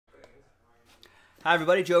Hi,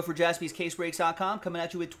 everybody. Joe for JaspysCaseBreaks.com coming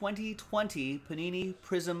at you with 2020 Panini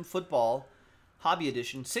Prizm Football Hobby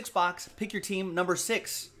Edition. 6-box. Pick your team, number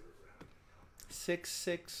 6.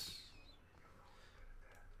 6.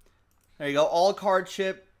 There you go. All card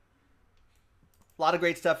chip. A lot of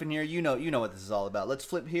great stuff in here. You know what this is all about. Let's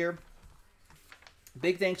flip here.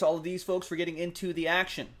 Big thanks to all of these folks for getting into the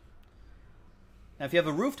action. Now, if you have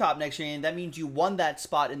a rooftop next to your name, that means you won that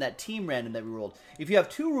spot in that team random that we rolled. If you have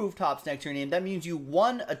 2 rooftops next to your name, that means you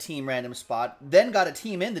won a team random spot, then got a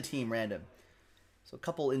team in the team random. So a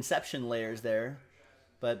couple inception layers there.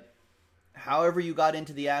 But however you got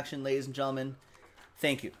into the action, ladies and gentlemen,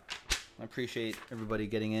 thank you. I appreciate everybody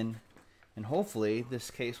getting in. And hopefully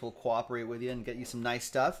this case will cooperate with you and get you some nice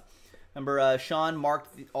stuff. Remember, Sean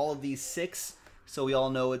marked all of these 6, so we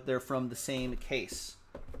all know they're from the same case.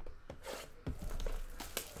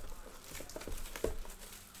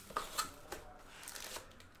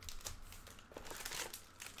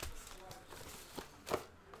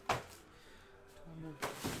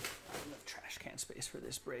 Trash can space for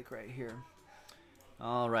this break right here.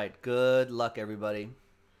 All right, good luck, everybody.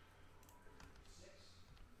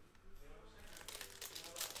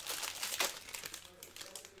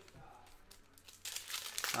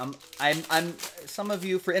 I'm some of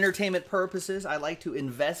you, for entertainment purposes, I like to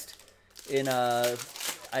invest in the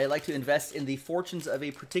fortunes of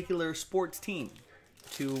a particular sports team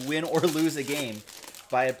to win or lose a game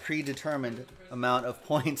by a predetermined amount of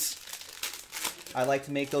points. I like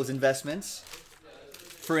to make those investments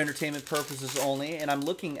for entertainment purposes only, and I'm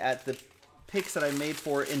looking at the picks that I made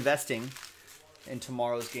for investing in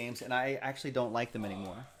tomorrow's games, and I actually don't like them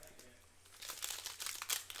anymore.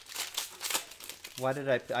 Why did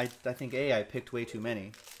I think I picked way too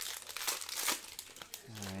many.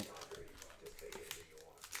 All right.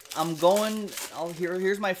 I'm going,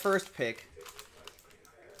 here's my first pick.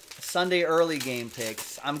 Sunday early game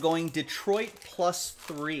picks. I'm going Detroit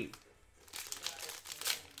 +3.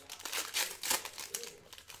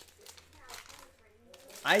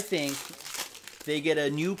 I think they get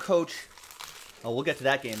a new coach. Oh, we'll get to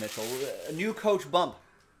that game, Mitchell. A new coach bump.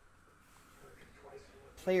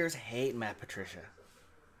 Players hate Matt Patricia.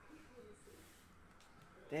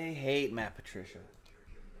 They hate Matt Patricia.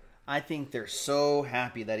 I think they're so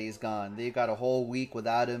happy that he's gone. They've got a whole week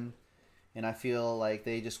without him, and I feel like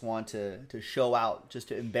they just want to show out, just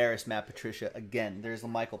to embarrass Matt Patricia again. There's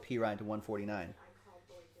Michael P. Ryan to 149.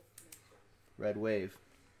 Red Wave.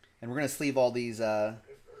 And we're going to sleeve all these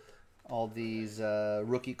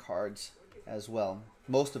rookie cards as well.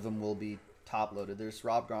 Most of them will be top loaded. There's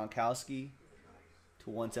Rob Gronkowski to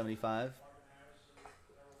 175.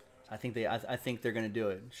 I think they're going to do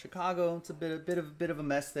it. Chicago, it's a bit of a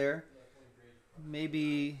mess there.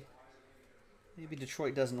 Maybe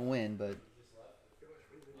Detroit doesn't win, but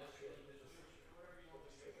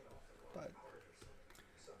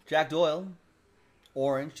Jack Doyle,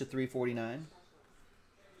 orange to 349.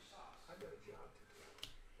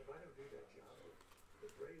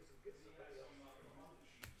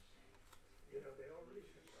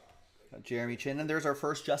 Jeremy Chin, and there's our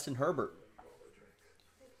first Justin Herbert.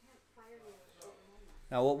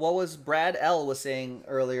 Now, what was Brad L. was saying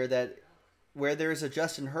earlier, that where there's a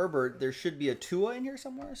Justin Herbert, there should be a Tua in here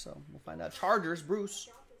somewhere, so we'll find out. Chargers, Bruce.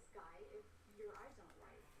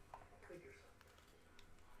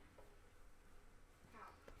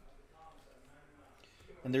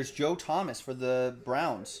 And there's Joe Thomas for the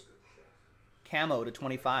Browns. Camo to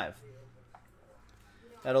 25.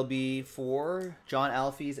 That'll be for John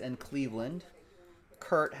Alfies and Cleveland.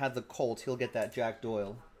 Kurt had the Colts. He'll get that Jack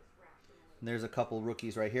Doyle. And there's a couple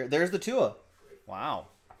rookies right here. There's the Tua. Wow.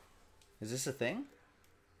 Is this a thing?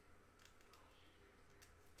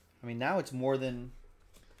 I mean, now it's more than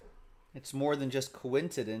just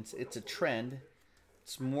coincidence. It's a trend.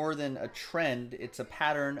 It's more than a trend. It's a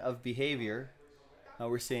pattern of behavior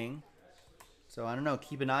we're seeing. So I don't know.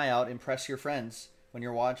 Keep an eye out. Impress your friends when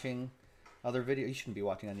you're watching other videos. You shouldn't be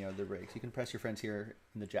watching any other breaks. You can press your friends here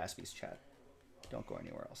in the Jaspys chat. Don't go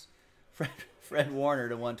anywhere else. Fred Warner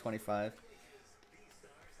to 125.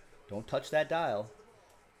 Don't touch that dial.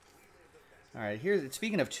 All right,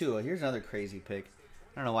 speaking of Tua, here's another crazy pick.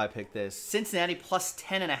 I don't know why I picked this. Cincinnati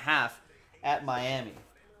 +10.5 at Miami.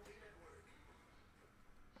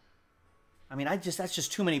 I mean, that's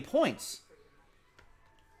just too many points.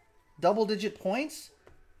 Double-digit points?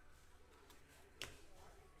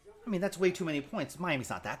 I mean, that's way too many points. Miami's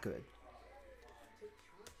not that good.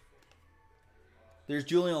 There's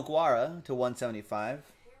Julian Okwara to 175.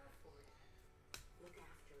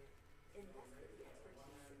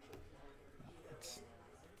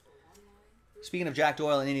 Speaking of Jack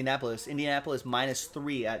Doyle in Indianapolis, Indianapolis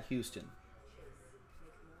 -3 at Houston.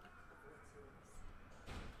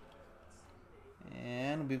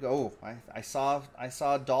 And we go. Oh, I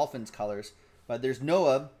saw Dolphins colors, but there's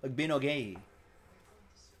Noah Ogbinoghene.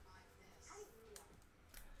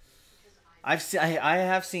 I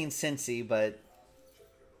have seen Cincy, but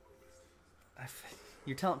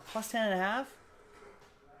you're telling plus 10.5.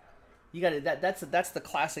 You got it. That's the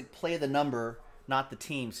classic play the number, not the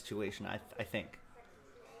team situation. I think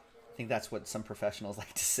that's what some professionals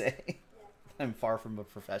like to say. I'm far from a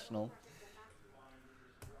professional.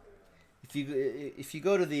 If you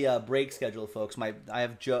go to the break schedule, folks, I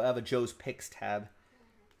have a Joe's Picks tab.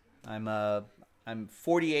 I'm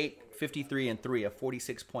 48, 53, and 3, a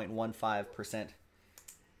 46.15%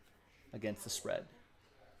 against the spread.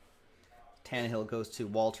 Tannehill goes to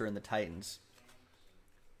Walter and the Titans.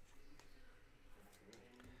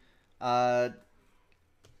 See, I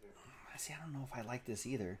don't know if I like this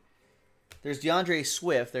either. There's DeAndre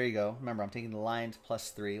Swift. There you go. Remember, I'm taking the Lions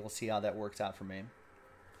plus 3. We'll see how that works out for me.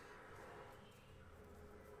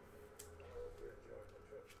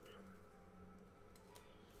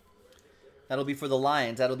 That'll be for the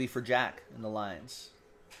Lions. That'll be for Jack and the Lions.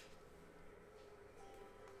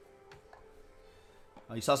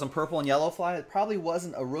 Oh, you saw some purple and yellow fly? It probably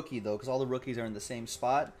wasn't a rookie, though, because all the rookies are in the same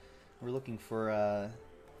spot. We're looking for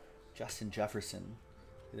Justin Jefferson.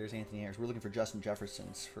 There's Anthony Harris. We're looking for Justin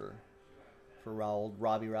Jefferson's for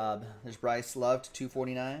Robbie Rob. There's Bryce Love to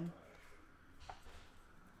 249.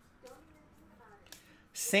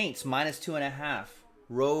 Saints minus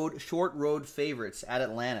 2.5. Short road favorites at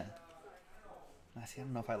Atlanta. I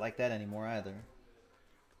don't know if I like that anymore either.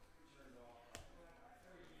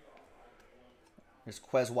 There's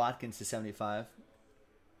Quez Watkins to 75.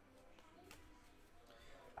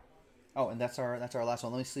 Oh, and that's our last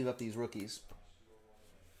one. Let me sleeve up these rookies.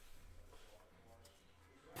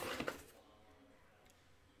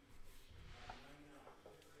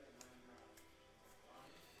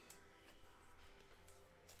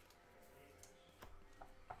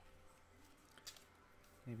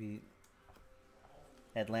 Maybe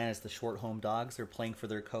Atlanta's the short home dogs. They're playing for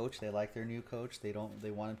their coach. They like their new coach. They want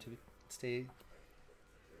him to stay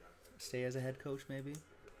as a head coach maybe.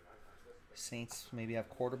 Saints maybe have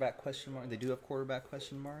quarterback question mark. They do have quarterback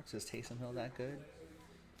question marks. Is Taysom Hill that good?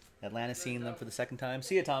 Atlanta seeing them for the second time.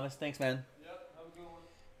 See ya, Thomas. Thanks, man.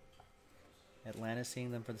 Atlanta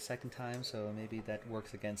seeing them for the second time, so maybe that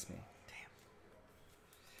works against me. Damn.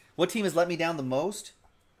 What team has let me down the most?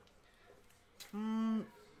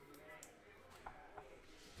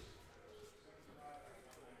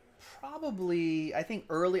 Probably, I think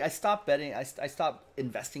early. I stopped betting. I stopped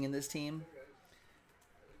investing in this team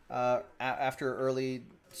after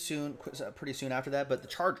pretty soon after that. But the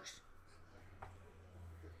Chargers.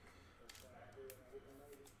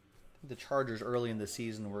 The Chargers early in the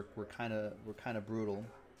season were kind of brutal.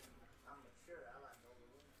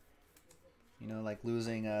 You know, like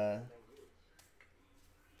losing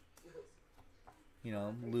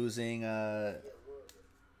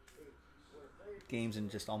games in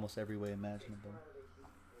just almost every way imaginable.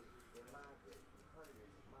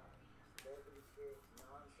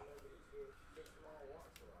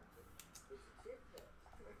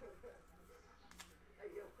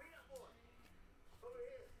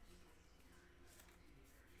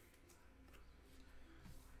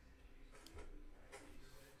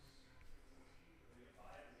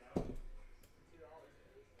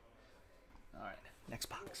 All right, next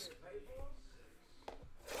box.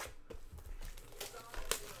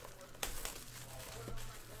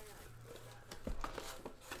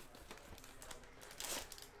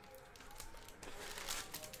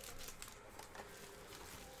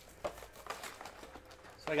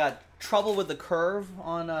 I got Trouble with the Curve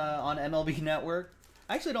on MLB Network.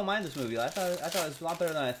 I actually don't mind this movie. I thought it was a lot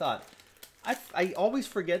better than I thought. I always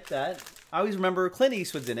forget that. I always remember Clint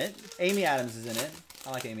Eastwood's in it. Amy Adams is in it.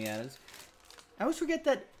 I like Amy Adams. I always forget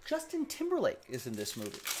that Justin Timberlake is in this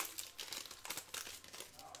movie.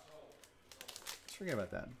 Let's forget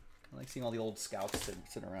about that. I like seeing all the old scouts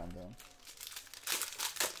sitting around though.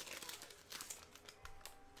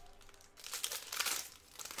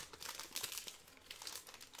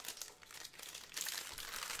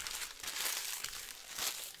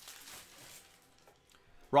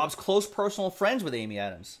 Rob's close personal friends with Amy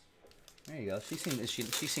Adams. There you go. She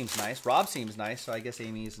seems nice. Rob seems nice, so I guess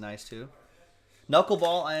Amy is nice too.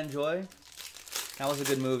 Knuckleball, I enjoy. That was a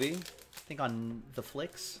good movie. I think on the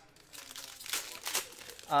flicks.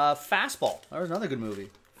 Fastball. That was another good movie.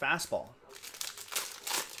 Fastball.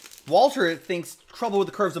 Walter thinks Trouble with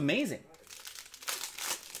the Curve's amazing.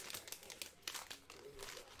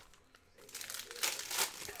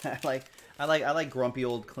 I like grumpy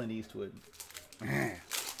old Clint Eastwood.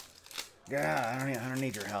 Yeah, I don't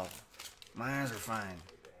need your help. My eyes are fine.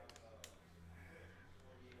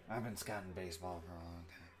 I've been scouting baseball for a long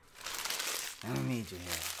time. I don't need you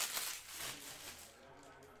here.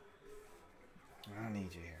 I don't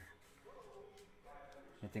need you here.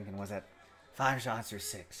 You're thinking, was that 5 shots or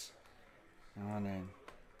 6? I'm wondering,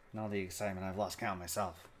 in all the excitement, I've lost count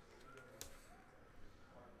myself.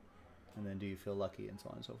 And then do you feel lucky, and so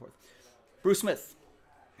on and so forth. Bruce Smith.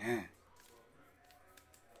 Yeah.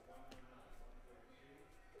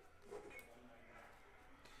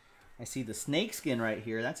 I see the snakeskin right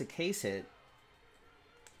here. That's a case hit.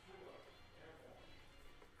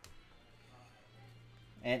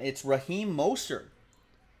 And it's Raheem Mostert.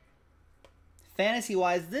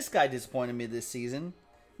 Fantasy-wise, this guy disappointed me this season.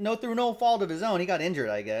 No, through no fault of his own. He got injured,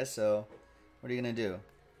 I guess, so what are you going to do?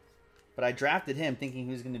 But I drafted him thinking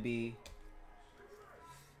he was going to be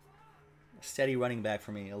a steady running back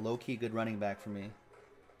for me, a low-key good running back for me.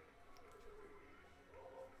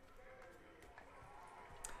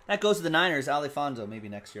 That goes to the Niners. Alfonso, maybe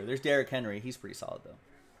next year. There's Derrick Henry. He's pretty solid, though.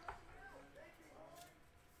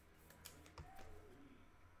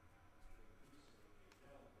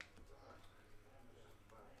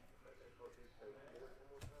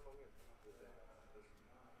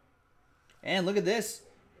 And look at this.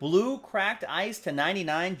 Blue cracked ice to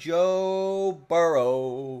 99. Joe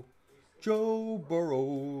Burrow. Joe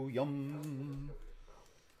Burrow. Yum.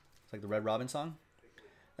 It's like the Red Robin song.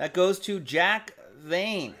 That goes to Jack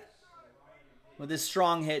Vane with this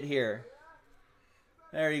strong hit here.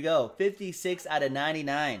 There you go. 56 out of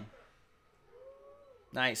 99.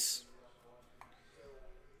 Nice.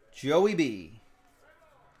 Joey B.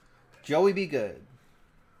 Joey B. Good.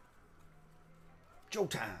 Joe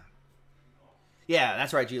time. Yeah,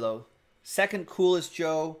 that's right, G-Lo. Second coolest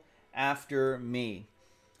Joe after me.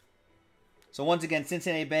 So once again,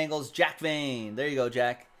 Cincinnati Bengals, Jack Vane. There you go,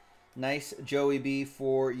 Jack. Nice Joey B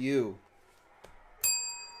for you.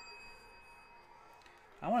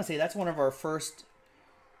 I want to say that's one of our first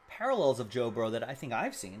parallels of Joe Burrow that I think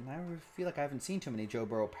I've seen. I feel like I haven't seen too many Joe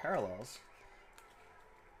Burrow parallels.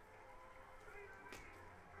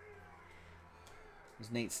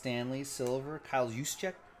 There's Nate Stanley, silver. Kyle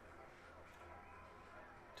Juszczyk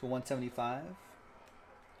to 175.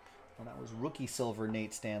 Well, that was rookie silver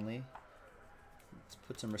Nate Stanley. Let's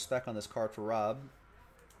put some respect on this card for Rob.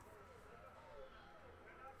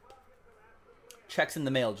 Check's in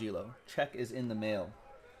the mail, G-Lo. Check is in the mail.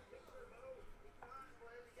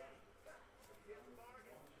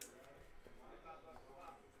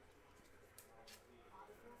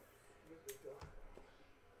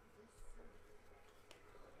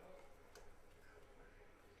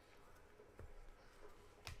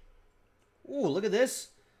 Ooh, look at this.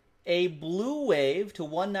 A blue wave to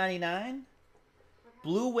 199.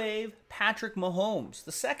 Blue wave Patrick Mahomes,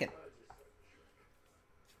 the second.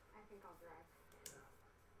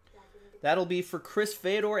 That'll be for Chris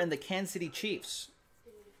Fedor and the Kansas City Chiefs.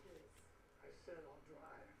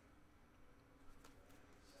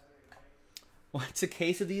 What's a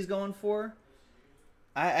case of these going for?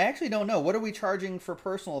 I actually don't know. What are we charging for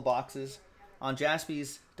personal boxes on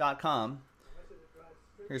Jaspys.com?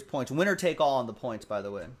 Here's points. Winner take all on the points, by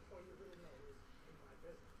the way.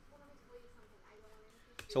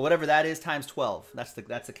 So whatever that is times 12. That's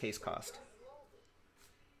the case cost.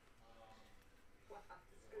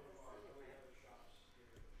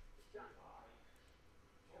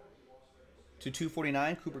 To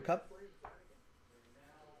 249, Cooper Kupp.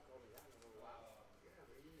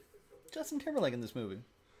 Justin Timberlake in this movie.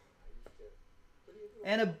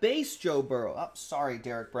 And a base Joe Burrow. Oh, sorry,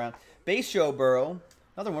 Derek Brown. Base Joe Burrow.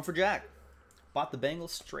 Another one for Jack. Bought the Bengals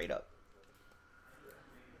straight up.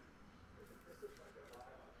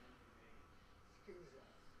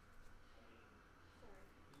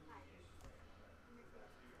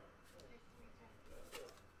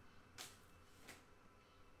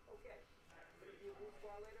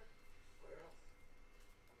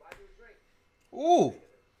 Ooh.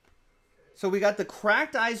 So we got the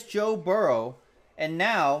cracked ice Joe Burrow, and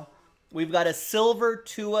now we've got a silver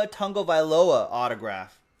Tua Tagovailoa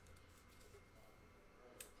autograph.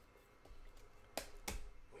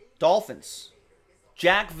 Dolphins.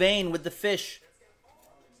 Jack Vane with the fish.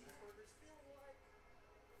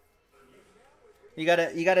 You got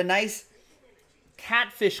a nice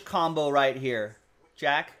catfish combo right here,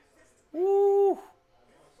 Jack. Woo.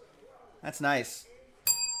 That's nice.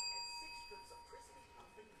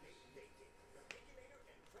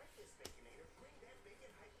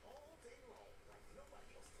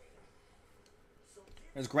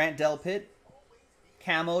 There's Grant Delpit,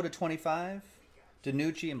 Camo to 25,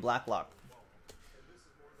 DiNucci, and Blacklock.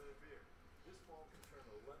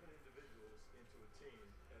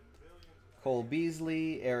 Cole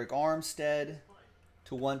Beasley, Eric Armstead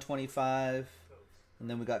to 125. And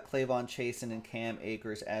then we got Clavon Chasen and Cam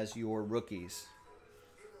Akers as your rookies.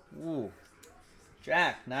 Ooh.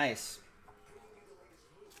 Jack, nice.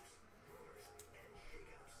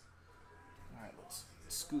 All right, let's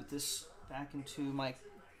scoot this back into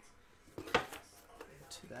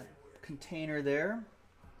that container there.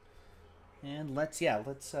 And let's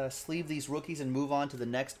sleeve these rookies and move on to the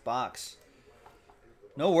next box.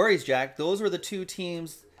 No worries, Jack. Those were the two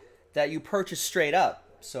teams that you purchased straight up.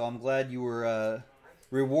 So I'm glad you were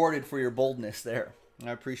rewarded for your boldness there.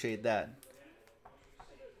 I appreciate that.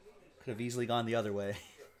 Could have easily gone the other way.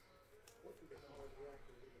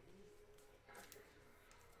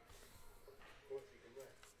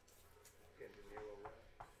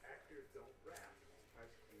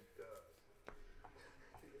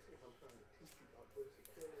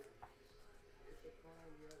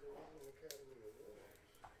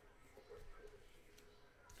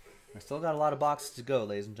 I still got a lot of boxes to go,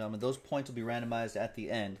 ladies and gentlemen. Those points will be randomized at the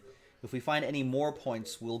end. If we find any more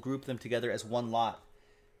points, we'll group them together as one lot.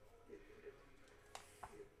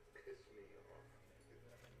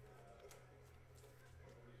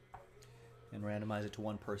 And randomize it to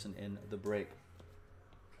one person in the break.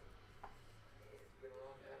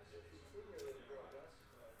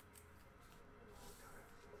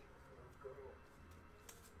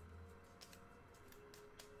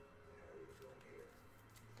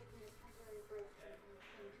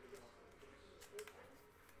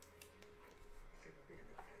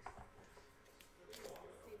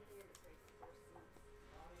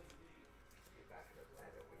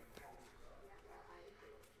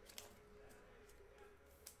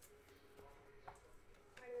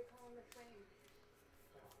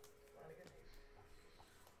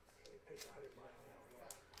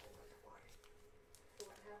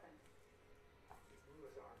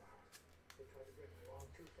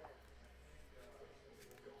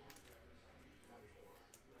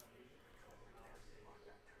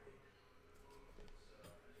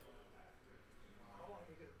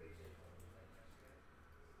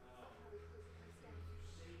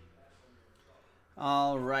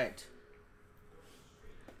 All right.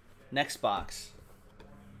 Next box.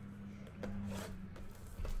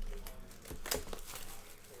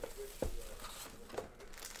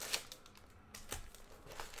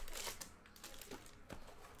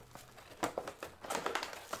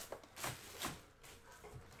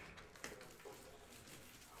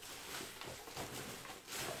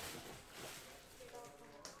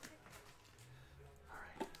 All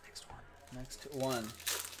right, next one.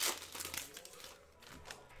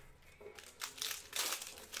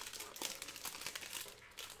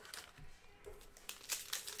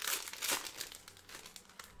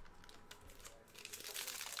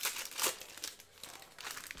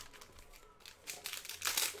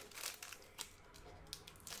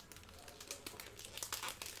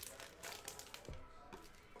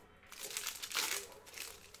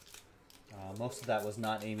 Most of that was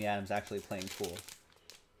not Amy Adams actually playing pool.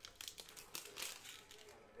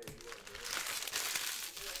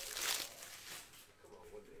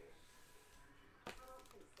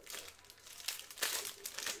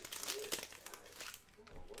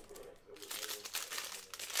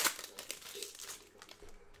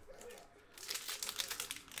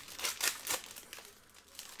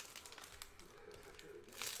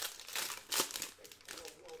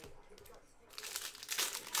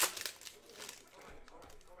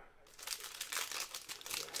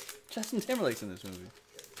 Justin Timberlake's in this movie.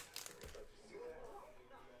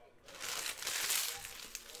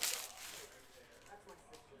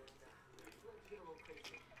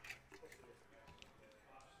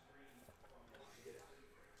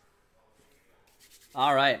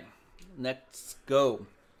 All right, let's go.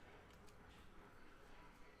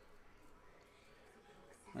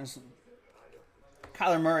 There's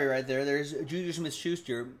Kyler Murray right there. There's Juju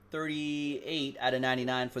Smith-Schuster, 38 out of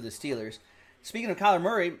 99 for the Steelers. Speaking of Kyler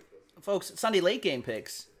Murray, folks, Sunday late game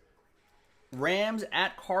picks. Rams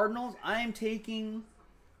at Cardinals. I am taking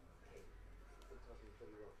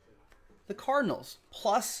the Cardinals,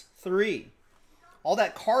 +3. All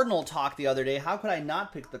that Cardinal talk the other day. How could I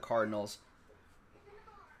not pick the Cardinals?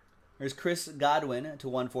 There's Chris Godwin to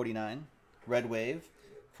 149. Red Wave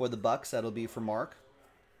for the Bucks. That'll be for Mark.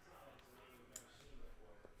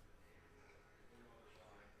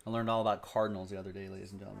 I learned all about Cardinals the other day, ladies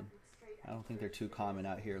and gentlemen. I don't think they're too common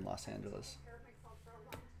out here in Los Angeles.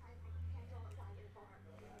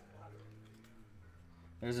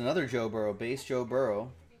 There's another Joe Burrow, base Joe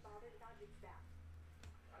Burrow.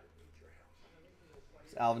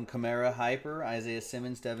 It's Alvin Kamara, Hyper, Isaiah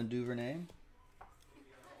Simmons, Devin Duvernay.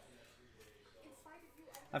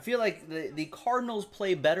 I feel like the Cardinals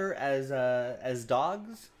play better as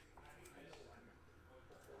dogs.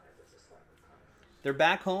 They're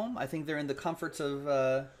back home. I think they're in the comforts of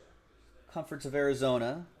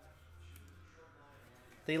Arizona.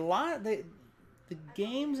 The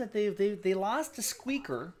games that they lost to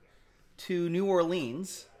Squeaker, to New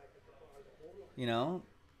Orleans. You know,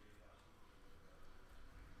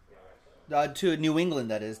 to New England,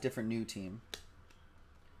 that is, different new team.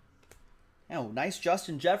 Oh, nice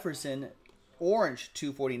Justin Jefferson, orange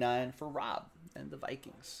 249 for Rob and the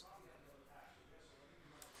Vikings.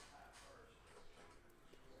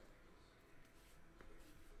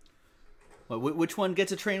 Which one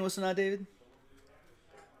gets a train whistle now, David?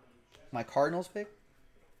 My Cardinals pick?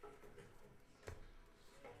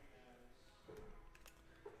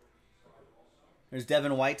 There's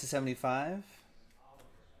Devin White to 75.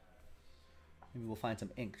 Maybe we'll find some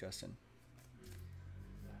ink, Justin.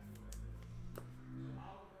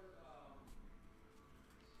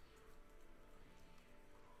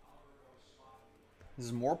 This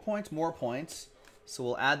is more points, more points. So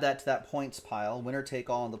we'll add that to that points pile. Winner take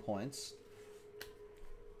all on the points.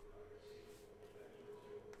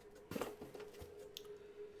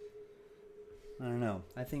 I don't know.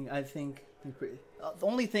 I think the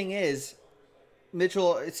only thing is,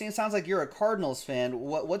 Mitchell, it sounds like you're a Cardinals fan.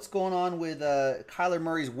 What's going on with Kyler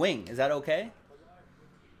Murray's wing? Is that okay?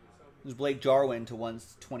 There's Blake Jarwin to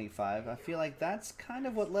 125. I feel like that's kind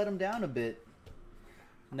of what let him down a bit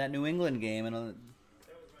in that New England game. And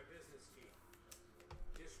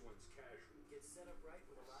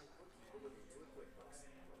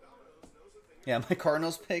yeah, my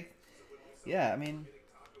Cardinals pick. Yeah, I mean,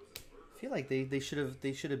 I feel like they should have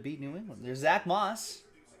beat New England. There's Zach Moss.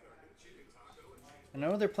 I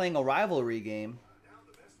know they're playing a rivalry game.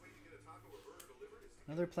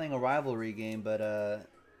 But I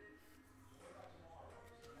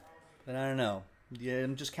don't know. Yeah,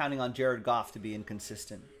 I'm just counting on Jared Goff to be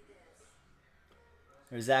inconsistent.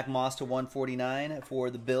 There's Zach Moss to 149 for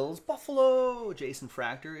the Bills. Buffalo, Jason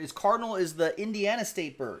Fractor. Cardinal is the Indiana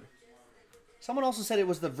State bird. Someone also said it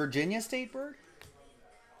was the Virginia State bird.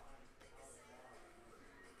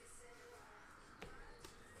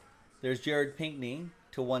 There's Jared Pinkney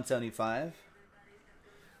to 175.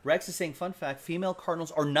 Rex is saying, fun fact, female Cardinals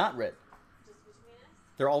are not red.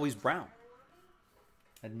 They're always brown.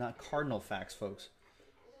 And not Cardinal facts, folks.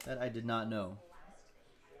 That I did not know.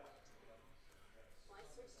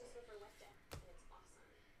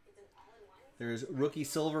 There's rookie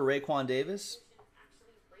silver Raekwon Davis.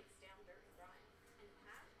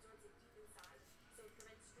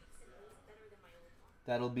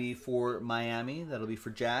 That'll be for Miami. That'll be for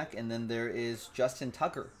Jack. And then there is Justin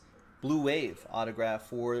Tucker. Blue Wave autograph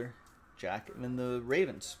for Jack and the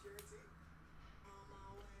Ravens.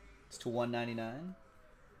 It's to 199.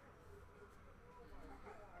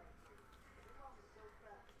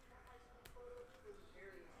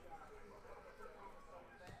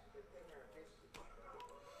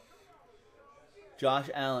 Josh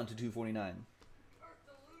Allen to 249.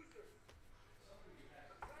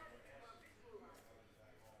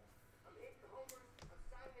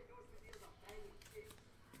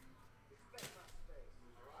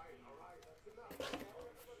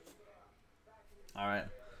 All right,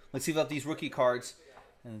 let's see about these rookie cards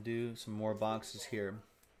and do some more boxes here.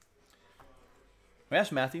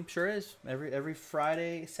 Yes, Matthew, sure is. Every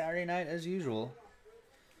Friday, Saturday night as usual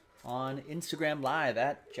on Instagram Live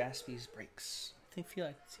at Jaspy's Breaks. I think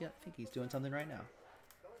he's doing something right now.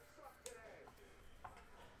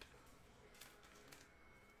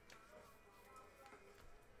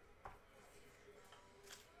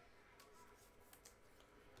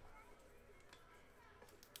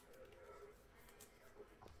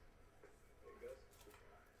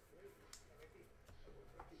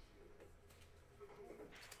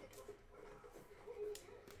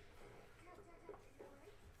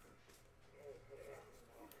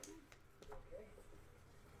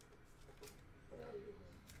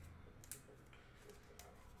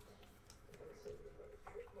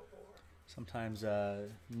 Sometimes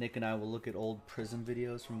Nick and I will look at old Prizm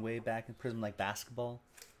videos from way back in Prizm, like basketball.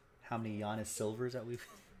 How many Giannis Silvers that we've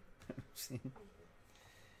seen.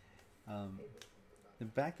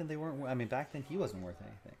 Back then they weren't. I mean, back then he wasn't worth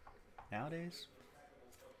anything. Nowadays.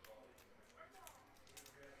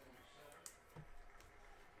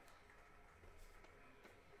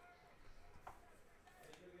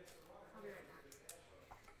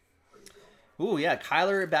 Ooh, yeah,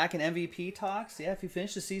 Kyler back in MVP talks. Yeah, if he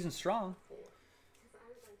finished the season strong.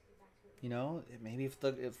 You know, maybe if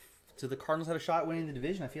Do the Cardinals have a shot at winning the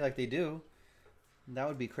division? I feel like they do. That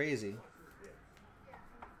would be crazy.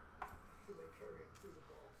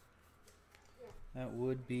 That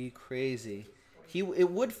would be crazy. It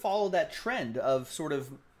would follow that trend of sort of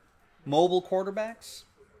mobile quarterbacks.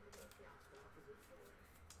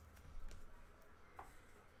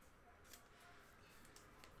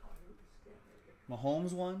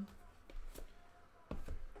 Mahomes won.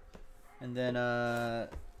 And then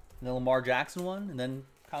Lamar Jackson won. And then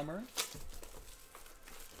Kyle Murray.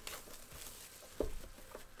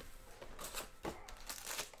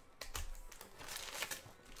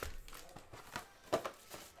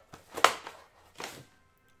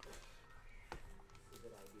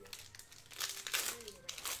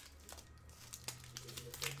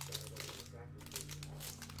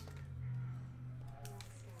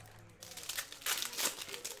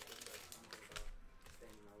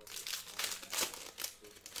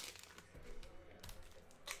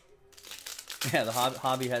 Yeah, the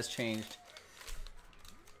hobby has changed.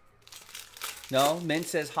 No, Mint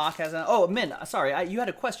says Hawk has an... Oh, Mint, sorry, you had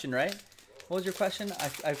a question, right? What was your question?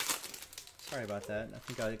 Sorry about that. I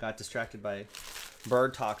think I got distracted by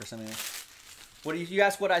bird talk or something. What you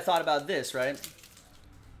asked what I thought about this, right?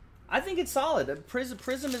 I think it's solid.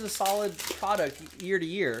 Prizm is a solid product year to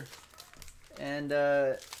year. And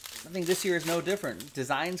I think this year is no different.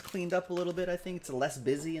 Design's cleaned up a little bit, I think. It's less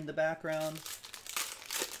busy in the background.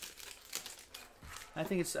 I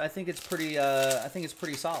think it's pretty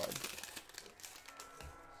solid.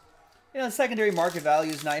 You know, the secondary market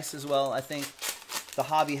value is nice as well. I think the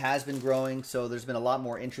hobby has been growing, so there's been a lot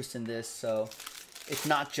more interest in this. So it's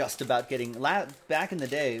not just about getting. Back in the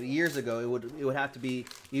day, years ago, it would have to be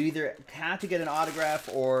you either had to get an autograph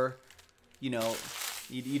or, you know,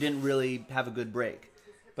 you didn't really have a good break.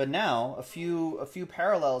 But now a few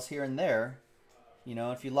parallels here and there, you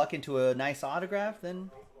know, if you luck into a nice autograph, then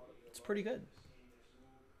it's pretty good.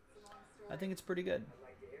 I think it's pretty good.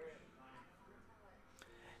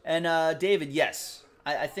 And David, yes,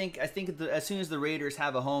 I think as soon as the Raiders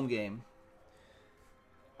have a home game,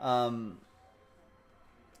 yeah,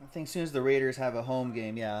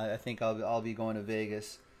 I think I'll be going to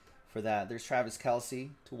Vegas for that. There's Travis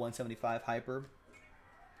Kelce to 175 hyper,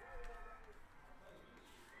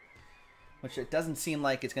 which it doesn't seem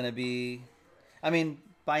like it's going to be. I mean,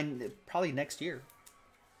 by probably next year.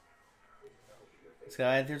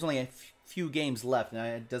 So there's only a few games left, and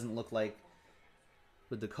it doesn't look like,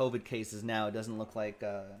 with the COVID cases now, it doesn't look like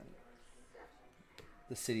the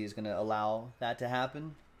city is going to allow that to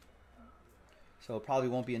happen. So it probably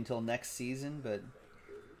won't be until next season, but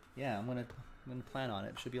yeah, I'm gonna plan on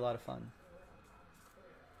it. It should be a lot of fun.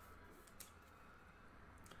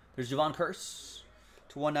 There's Javon Curse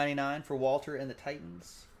to 199 for Walter and the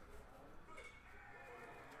Titans.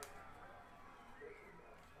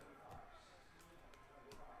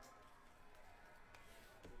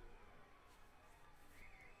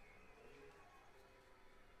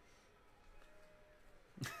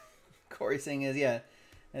 Corey's saying is, yeah,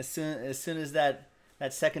 as soon as that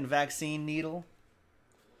second vaccine needle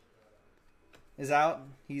is out,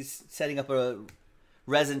 he's setting up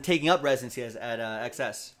taking up residency at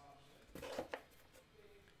XS,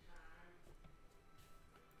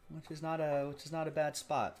 which is not a bad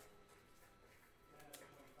spot.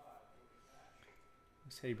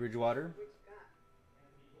 Teddy Bridgewater.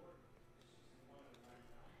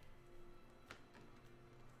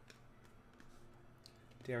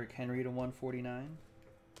 Derrick Henry to 149.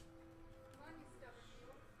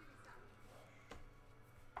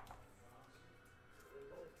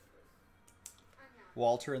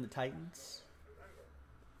 Walter and the Titans.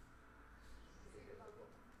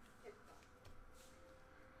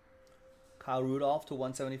 Kyle Rudolph to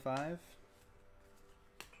 175.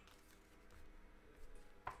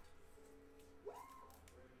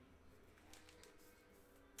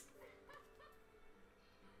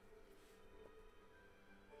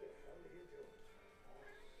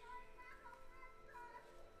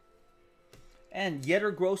 And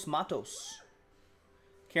Yetur Gross-Matos,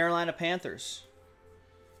 Carolina Panthers,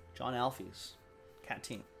 John Alfies, Cat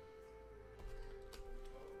Team.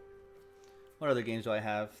 What other games do I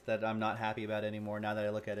have that I'm not happy about anymore now that I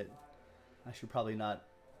look at it? I should probably not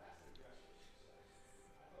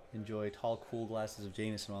enjoy tall, cool glasses of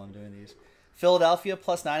Jameson while I'm doing these. Philadelphia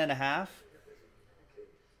plus 9.5.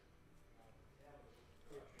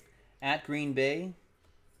 At Green Bay.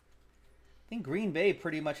 I think Green Bay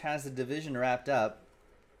pretty much has the division wrapped up.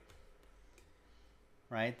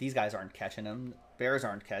 Right? These guys aren't catching them. Bears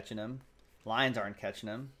aren't catching them. Lions aren't catching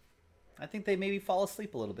them. I think they maybe fall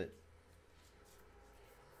asleep a little bit.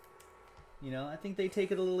 You know, I think they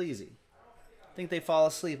take it a little easy. think they fall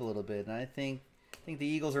asleep a little bit, and I think the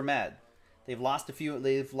Eagles are mad. They've lost a few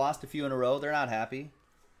in a row. They're not happy.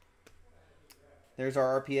 There's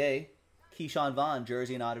our RPA, Keyshawn Vaughn,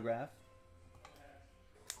 jersey and autograph.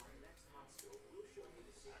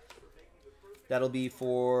 That'll be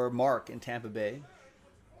for Mark in Tampa Bay.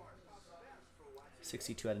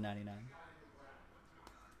 62 out of 99.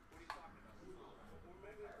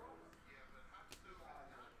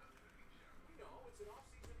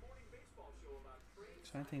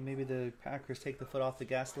 So I think maybe the Packers take the foot off the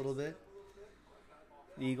gas a little bit.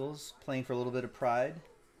 The Eagles playing for a little bit of pride.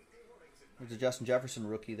 There's a Justin Jefferson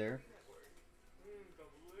rookie there.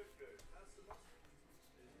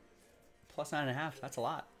 Plus 9.5. That's a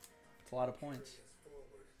lot. That's a lot of points.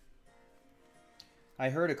 I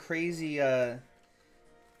heard a crazy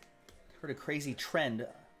trend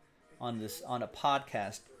on a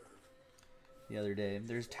podcast the other day.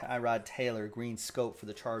 There's Tyrod Taylor, green scope for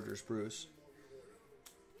the Chargers, Bruce.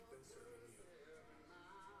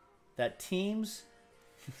 That teams,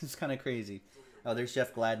 this is kind of crazy. Oh, there's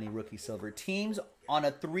Jeff Gladney, rookie silver. Teams on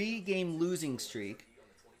a 3-game losing streak.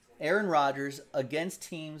 Aaron Rodgers against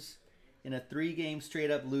teams in a 3-game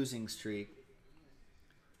straight-up losing streak.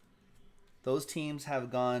 Those teams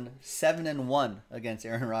have gone 7-1 against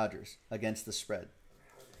Aaron Rodgers, against the spread.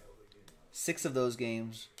 6 of those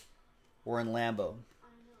games were in Lambeau.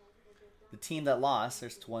 The team that lost,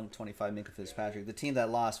 there's 125 Minka Fitzpatrick. The team that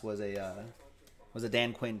lost was a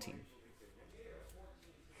Dan Quinn team.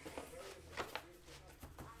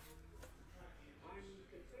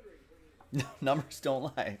 Numbers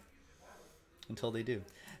don't lie. Until they do.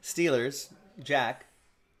 Steelers, Jack.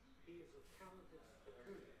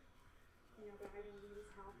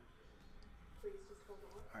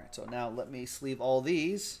 Alright, so now let me sleeve all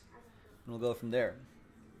these, and we'll go from there.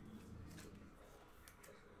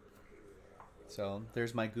 So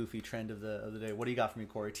there's my goofy trend of the day. What do you got for me,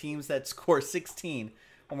 Corey? Teams that score 16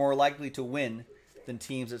 are more likely to win than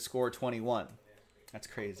teams that score 21. That's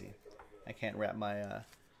crazy. I can't wrap my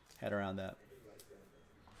head around that.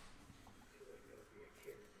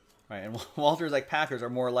 All right, and Walter's like Packers are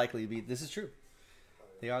more likely to be. This is true.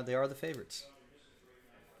 They are the favorites.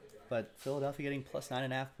 But Philadelphia getting plus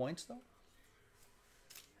 9.5 points though.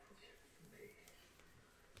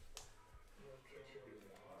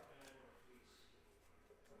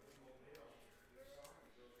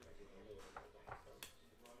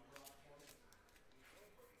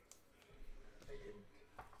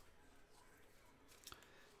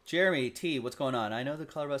 Jeremy T, what's going on? I know the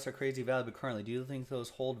color busts are crazy value, but currently, do you think those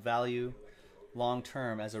hold value long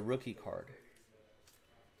term as a rookie card?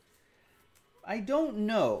 I don't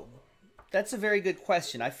know. That's a very good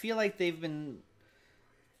question. I feel like we've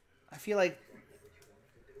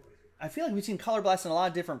seen color blasts in a lot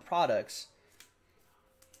of different products.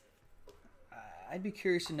 I'd be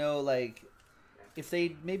curious to know, like, if they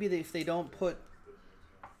don't put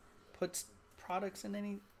products in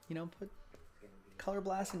any, put color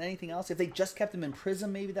blast and anything else. If they just kept them in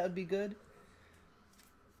Prizm, maybe that would be good.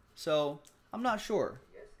 So I'm not sure.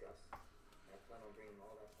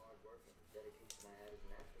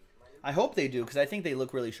 I hope they do, because I think they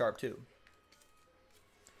look really sharp too.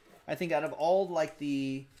 I think out of all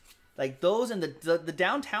those and the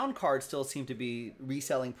downtown cards still seem to be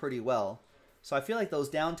reselling pretty well. So I feel like those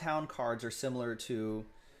downtown cards are similar to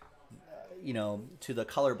to the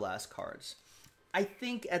color blast cards. I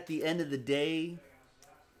think at the end of the day,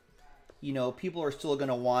 people are still going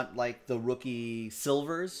to want like the rookie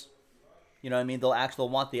silvers. You know what I mean? They'll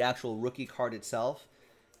want the actual rookie card itself.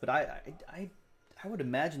 But I would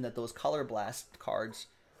imagine that those color blast cards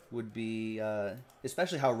would be,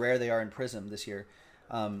 especially how rare they are in Prizm this year.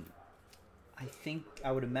 I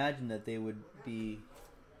would imagine that they would be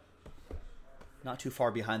not too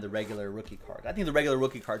far behind the regular rookie card. I think the regular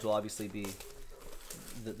rookie cards will obviously be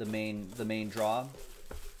the main draw.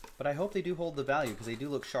 But I hope they do hold the value, because they do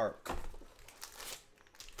look sharp.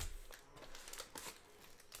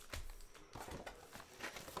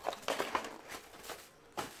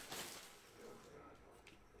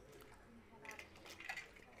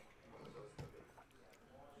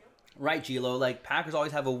 Right, Gilo. Like, Packers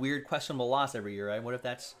always have a weird questionable loss every year, right? What if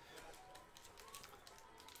that's...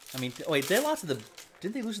 I mean, wait, they lost to the...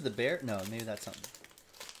 Didn't they lose to the Bears? No, maybe that's something.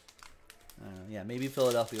 Yeah, maybe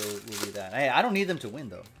Philadelphia will be that. Hey, I don't need them to win,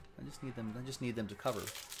 though. I just need them to cover.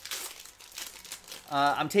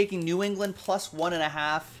 I'm taking New England plus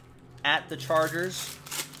 1.5 at the Chargers,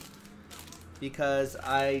 because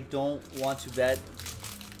I don't want to bet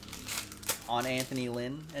on Anthony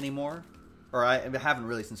Lynn anymore. Or I haven't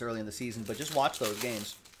really since early in the season, but just watch those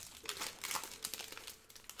games.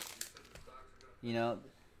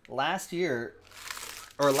 Last year,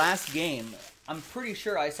 or last game, I'm pretty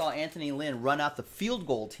sure I saw Anthony Lynn run out the field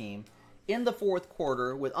goal team in the fourth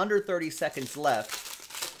quarter with under 30 seconds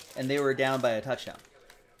left, and they were down by a touchdown.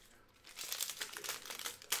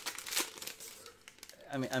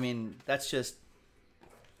 I mean, that's just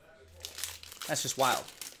wild.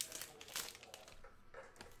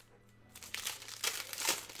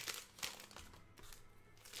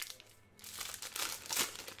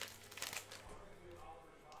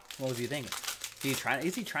 What was he thinking?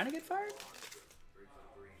 Is he trying to get fired?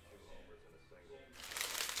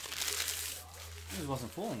 He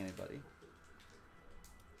wasn't fooling anybody.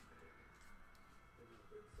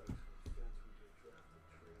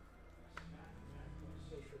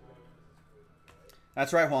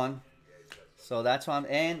 That's right, Juan. So that's why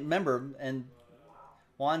and remember, and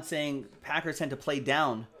Juan saying Packers tend to play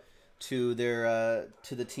down to their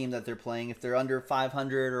to the team that they're playing if they're under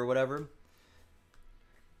 500 or whatever.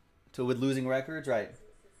 With losing records, right?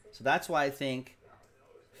 So that's why I think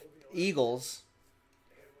Eagles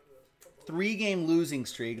 3-game losing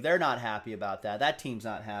streak. They're not happy about that. That team's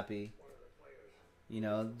not happy. You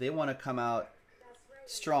know, they want to come out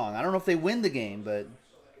strong. I don't know if they win the game, but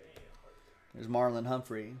there's Marlon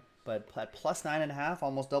Humphrey. But at plus 9.5,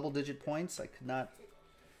 almost double-digit points, I could not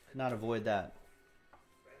avoid that.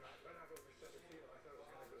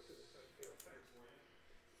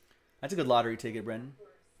 That's a good lottery ticket, Brendan.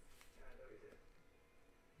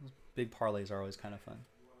 Big parlays are always kind of fun.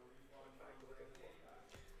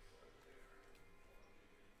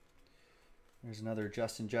 There's another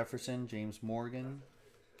Justin Jefferson, James Morgan.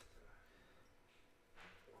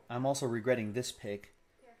 I'm also regretting this pick.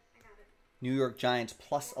 New York Giants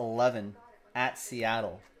plus 11 at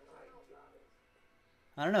Seattle.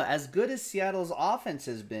 I don't know. As good as Seattle's offense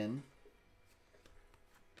has been,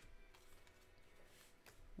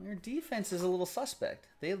 their defense is a little suspect.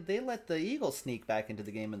 They let the Eagles sneak back into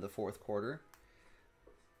the game in the fourth quarter.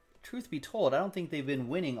 Truth be told, I don't think they've been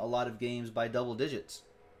winning a lot of games by double digits.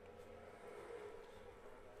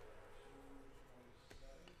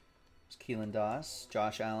 It's Keelan Doss,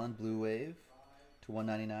 Josh Allen, Blue Wave to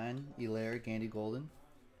 199. Elaire, Gandy Golden.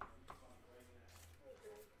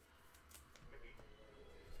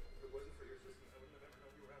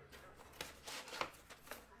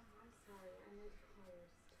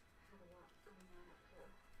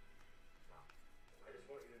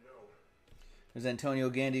 There's Antonio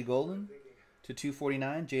Gandy Golden to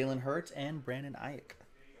 249, Jalen Hurts and Brandon Ayuk.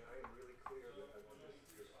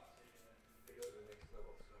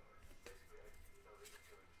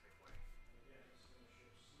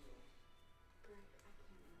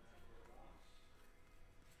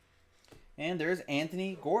 And there's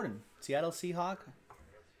Anthony Gordon, Seattle Seahawk,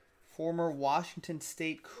 former Washington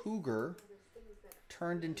State Cougar,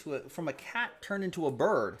 from a cat turned into a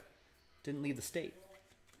bird, didn't leave the state.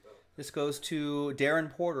 This goes to Darren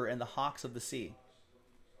Porter and the Hawks of the Sea.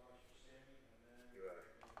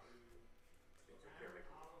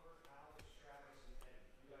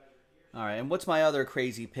 All right, and what's my other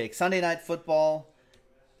crazy pick? Sunday Night Football.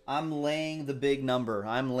 I'm laying the big number.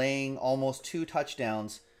 I'm laying almost 2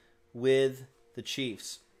 touchdowns with the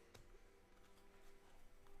Chiefs.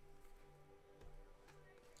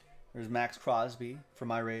 There's Max Crosby for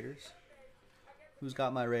my Raiders. Who's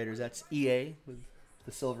got my Raiders? That's EA with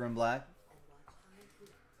the silver and black.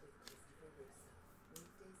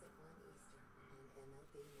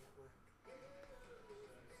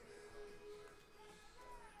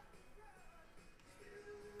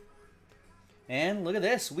 And look at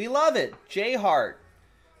this. We love it. J Hart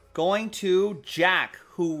going to Jack,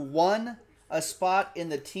 who won a spot in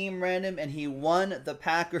the team random, and he won the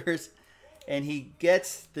Packers, and he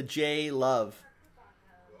gets the J love.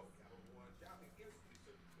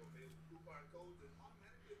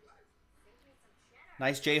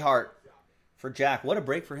 Nice J Hart for Jack. What a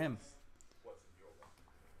break for him.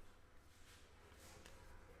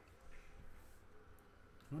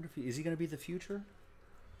 I wonder if is he going to be the future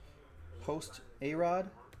post A-Rod?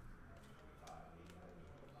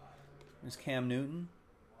 There's Cam Newton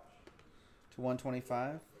to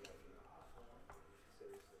 125.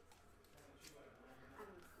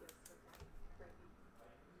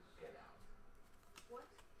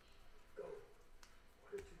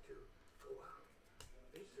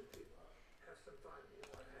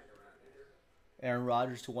 Aaron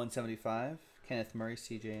Rodgers to 175. Kenneth Murray,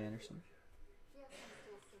 C.J. Anderson.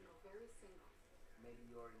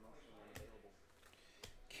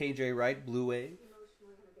 KJ Wright, Blue Wave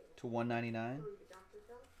to 199.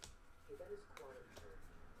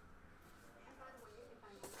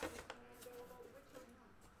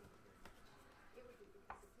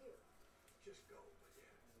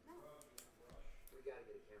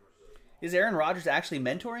 Is Aaron Rodgers actually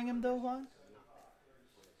mentoring him though, Juan?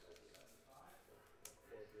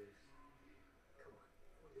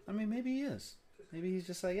 I mean, maybe he is. Maybe he's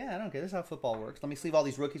just like, yeah, I don't care. This is how football works. Let me sleeve all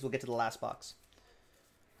these rookies. We'll get to the last box.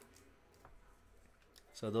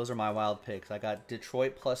 So those are my wild picks. I got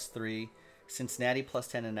Detroit +3, Cincinnati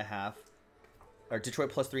 +10.5, or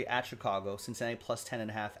Detroit +3 at Chicago, Cincinnati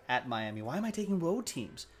 +10.5 at Miami. Why am I taking road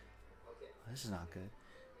teams? This is not good.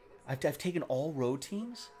 I've taken all road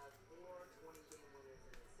teams?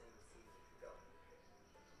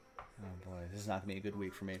 Oh boy, this is not going to be a good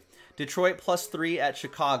week for me. Detroit +3 at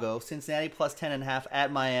Chicago, Cincinnati +10.5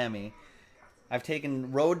 at Miami. I've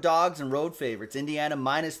taken road dogs and road favorites. Indiana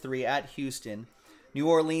 -3 at Houston. New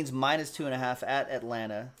Orleans -2.5 at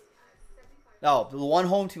Atlanta. Oh, the one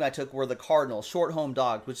home team I took were the Cardinals. Short home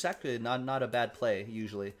dog, which is actually not a bad play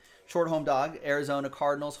usually. Short home dog, Arizona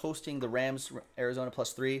Cardinals hosting the Rams, Arizona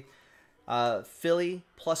 +3. Philly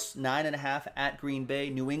 +9.5 at Green Bay.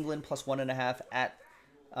 New England +1.5 at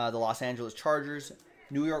the Los Angeles Chargers.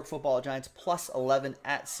 New York Football Giants +11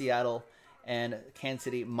 at Seattle. And Kansas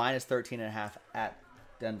City -13.5 at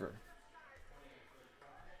Denver.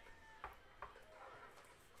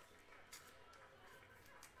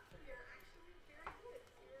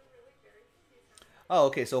 Oh,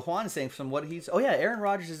 okay. So Juan is saying from what he's... Oh, yeah. Aaron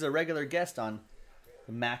Rodgers is a regular guest on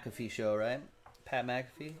the McAfee show, right? Pat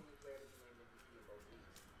McAfee.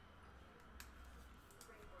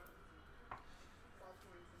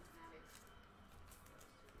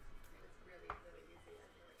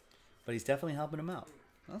 But he's definitely helping him out.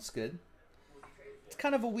 That's good. It's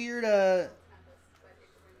kind of a weird...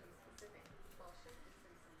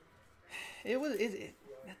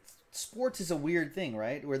 sports is a weird thing,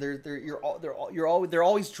 right? Where they're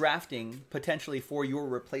always drafting potentially for your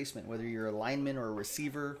replacement, whether you're a lineman or a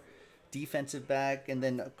receiver, defensive back, and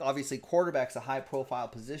then obviously quarterback's a high profile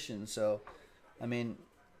position. So, I mean,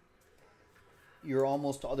 they're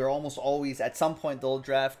almost always at some point they'll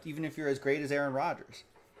draft, even if you're as great as Aaron Rodgers.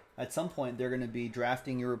 At some point they're going to be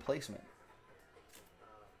drafting your replacement,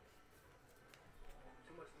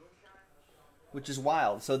 which is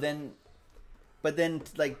wild. So then. But then,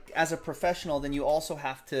 like, as a professional, then you also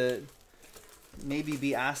have to maybe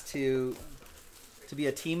be asked to be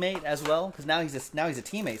a teammate as well, because now he's a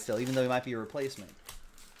teammate still, even though he might be a replacement.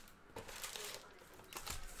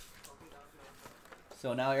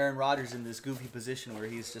 So now Aaron Rodgers in this goofy position where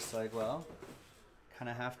he's just like, well, kind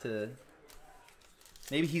of have to.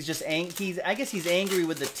 Maybe he's just I guess he's angry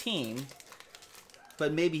with the team,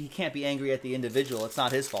 but maybe he can't be angry at the individual. It's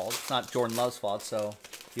not his fault. It's not Jordan Love's fault. So.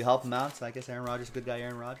 You help him out, so I guess Aaron Rodgers, good guy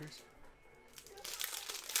Aaron Rodgers.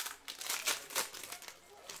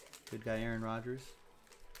 Good guy Aaron Rodgers.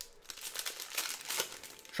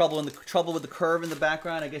 Trouble with the curve in the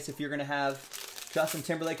background. I guess if you're gonna have Justin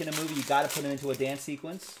Timberlake in a movie, you got to put him into a dance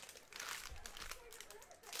sequence.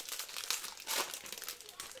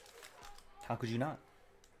 How could you not?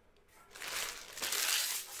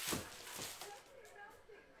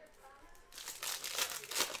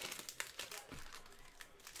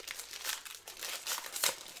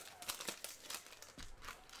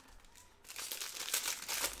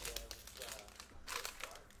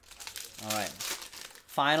 All right.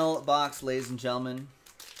 Final box, ladies and gentlemen.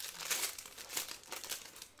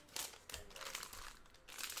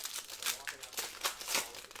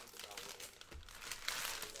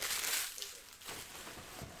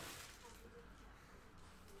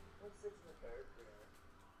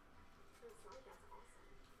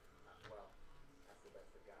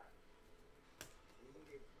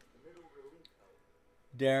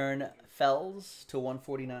 Darren Fells to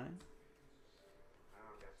 149.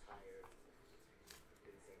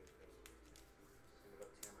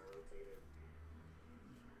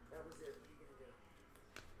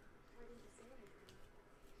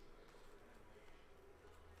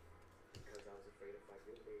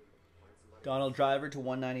 Donald Driver to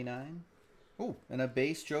 199. Ooh, and a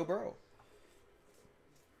base Joe Burrow.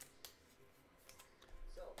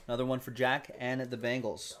 Another one for Jack and the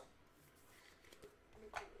Bengals.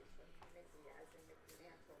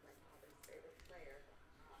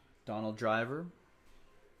 Donald Driver.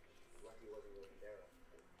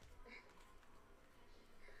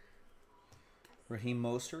 Raheem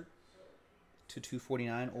Mostert to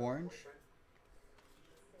 249 orange.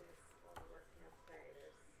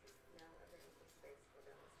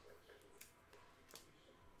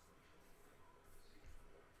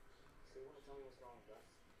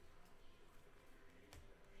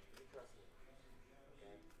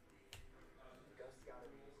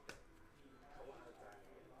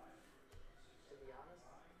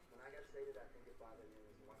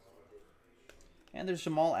 And there's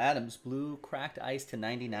Jamal Adams, blue cracked ice to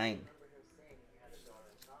 99.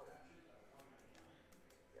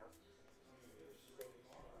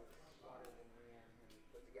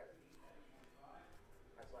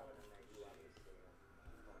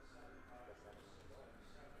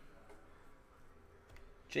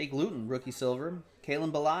 Jake Luton, rookie silver. Kalen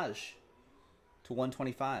Balaj to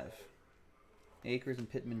 125. Akers and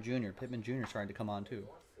Pittman Jr. Pittman Jr. starting to come on too.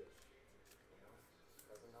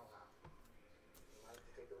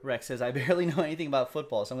 Rex says, I barely know anything about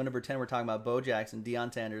football, so I'm going to pretend we're talking about Bo Jackson,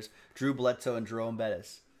 Deion Sanders, Drew Bledsoe, and Jerome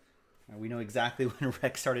Bettis. We know exactly when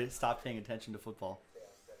Rex stopped paying attention to football.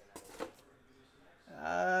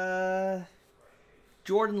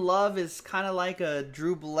 Jordan Love is kind of like a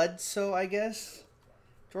Drew Bledsoe, I guess.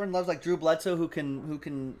 Jordan Love's like Drew Bledsoe who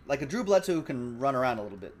can like a Drew Bledsoe who can run around a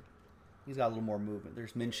little bit. He's got a little more movement.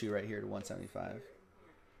 There's Minshew right here to 175.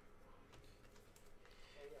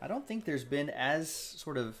 I don't think there's been as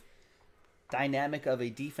sort of dynamic of a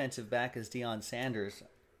defensive back as Deion Sanders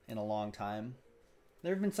in a long time.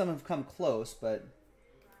 There have been some who've come close, but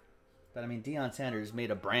I mean Deion Sanders made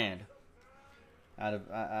a brand out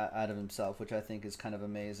of himself, which I think is kind of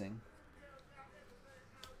amazing.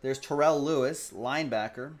 There's Terrell Lewis,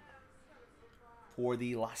 linebacker for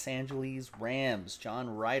the Los Angeles Rams.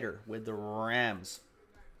 John Ryder with the Rams.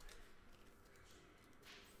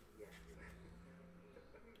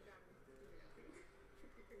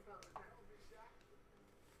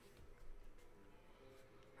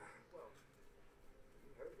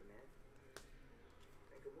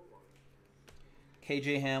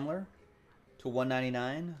 KJ Hamler to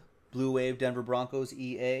 199. Blue Wave Denver Broncos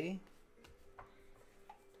EA.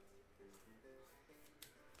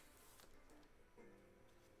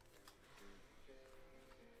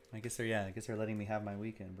 I guess they're letting me have my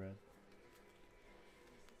weekend, Brad.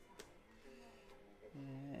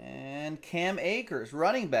 And Cam Akers,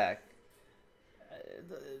 running back.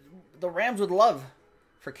 The Rams would love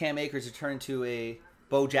for Cam Akers to turn into a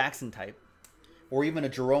Bo Jackson type, or even a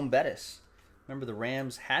Jerome Bettis. Remember, the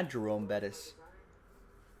Rams had Jerome Bettis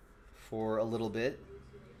for a little bit,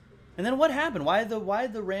 and then what happened? Why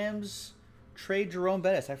did the Rams trade Jerome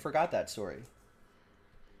Bettis? I forgot that story.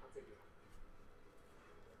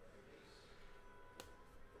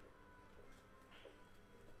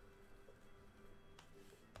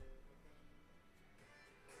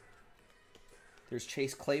 There's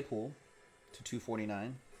Chase Claypool to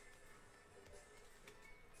 249.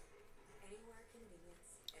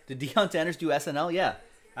 Did Deion Sanders do SNL? Yeah.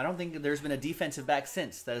 I don't think there's been a defensive back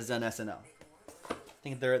since that has done SNL. I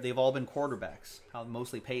think they've all been quarterbacks.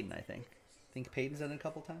 Mostly Peyton, I think. I think Peyton's done it a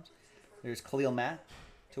couple times. There's Khalil Mack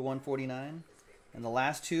to 149. And the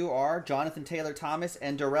last two are Jonathan Taylor Thomas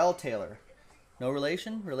and Darrell Taylor. No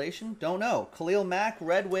relation? Relation? Don't know. Khalil Mack,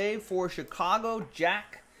 red wave for Chicago.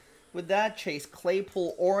 Jack with that. Chase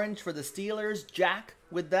Claypool, orange for the Steelers. Jack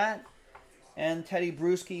with that. And Teddy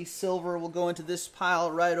Bruschi, silver, will go into this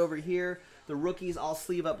pile right over here. The rookies I'll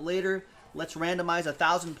sleeve up later. Let's randomize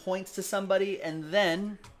 1,000 points to somebody, and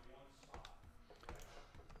then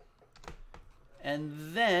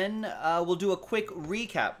we'll do a quick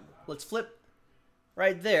recap. Let's flip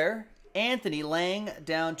right there. Anthony Lang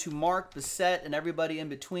down to Mark Bissett and everybody in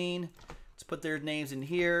between. Let's put their names in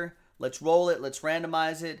here. Let's roll it. Let's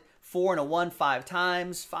randomize it. 4 and a 1 5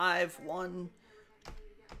 times. 5, 1,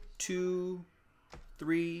 2,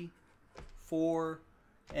 3, 4,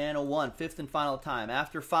 and a 1. Fifth and final time.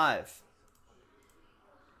 After 5.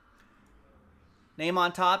 Name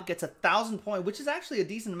on top gets 1,000 points, which is actually a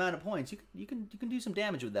decent amount of points. You can do some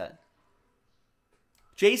damage with that.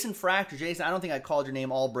 Jason Fractor. Jason, I don't think I called your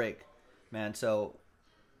name all break, man. So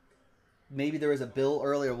maybe there was a bill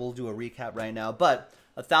earlier. We'll do a recap right now. But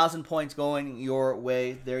 1,000 points going your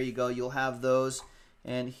way. There you go. You'll have those.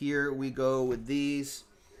 And here we go with these.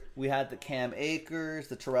 We had the Cam Akers,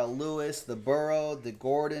 the Terrell Lewis, the Burrow, the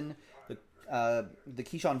Gordon, the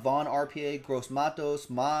Keyshawn Vaughn RPA, Gross Matos,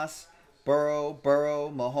 Moss, Burrow,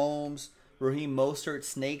 Mahomes, Raheem Mostert,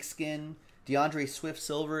 Snakeskin, DeAndre Swift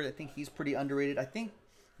Silver. I think he's pretty underrated. I think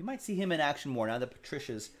you might see him in action more now that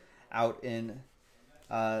Patricia's out in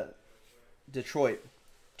Detroit.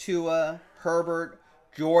 Tua, Herbert,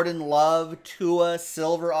 Jordan Love, Tua,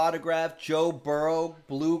 silver autograph, Joe Burrow,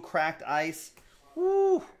 blue cracked ice.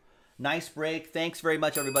 Woo! Nice break. Thanks very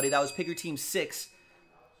much, everybody. That was Pick Your Team 6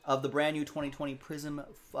 of the brand new 2020 Prizm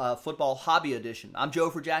Football Hobby Edition. I'm Joe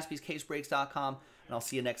for JaspysCaseBreaks.com, and I'll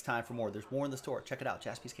see you next time for more. There's more in the store. Check it out,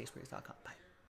 JaspysCaseBreaks.com. Bye.